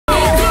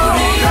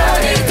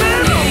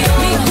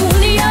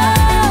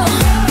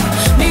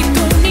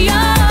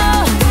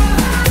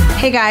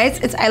Hey guys,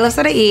 it's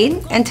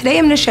iluvsarahii, and today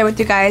I'm going to share with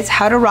you guys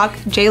how to rock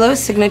JLo's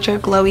signature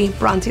glowy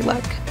bronzy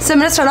look. So I'm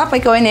going to start off by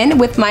going in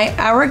with my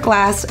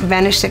Hourglass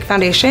Vanish Stick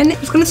Foundation. I'm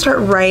just going to start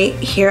right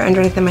here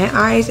underneath my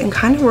eyes and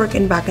kind of work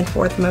in back and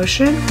forth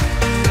motion.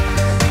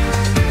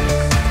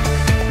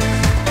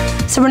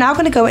 So we're now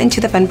going to go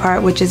into the fun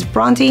part, which is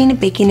bronzing,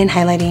 baking, and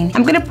highlighting.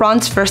 I'm going to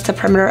bronze first the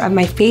perimeter of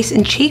my face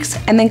and cheeks,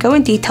 and then go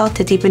in detail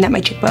to deepen up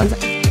my cheekbones.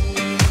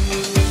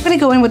 I'm going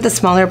to go in with the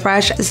smaller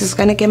brush. This is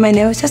going to give my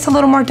nose just a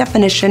little more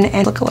definition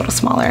and look a little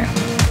smaller.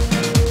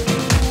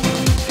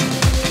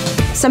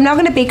 So I'm now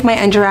going to bake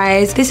my under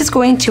eyes. This is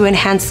going to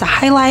enhance the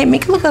highlight,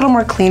 make it look a little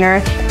more cleaner.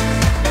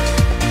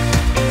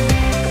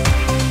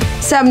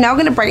 So I'm now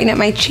going to brighten up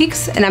my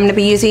cheeks, and I'm going to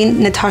be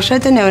using Natasha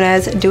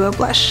Denona's Duo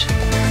Blush.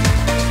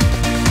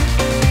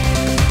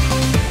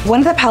 One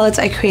of the palettes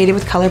I created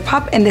with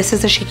ColourPop, and this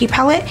is a shaky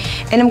palette,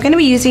 and I'm going to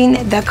be using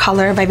the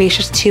color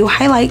Vivacious to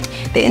highlight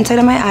the inside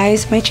of my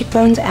eyes, my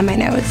cheekbones, and my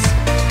nose.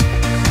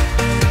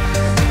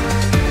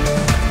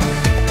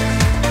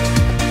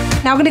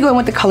 Now I'm going to go in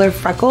with the color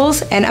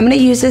Freckles, and I'm going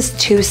to use this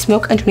to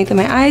smoke underneath of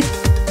my eyes.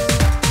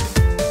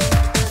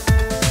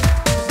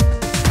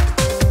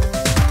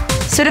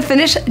 So to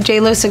finish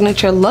JLo's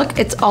signature look,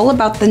 it's all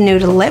about the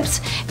nude lips,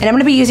 and I'm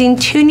going to be using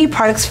two new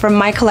products from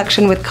my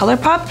collection with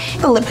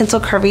ColourPop. The lip pencil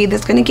curvy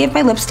that's going to give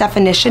my lips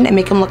definition and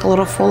make them look a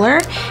little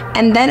fuller,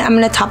 and then I'm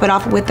going to top it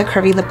off with the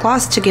curvy lip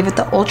gloss to give it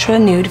the ultra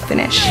nude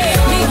finish.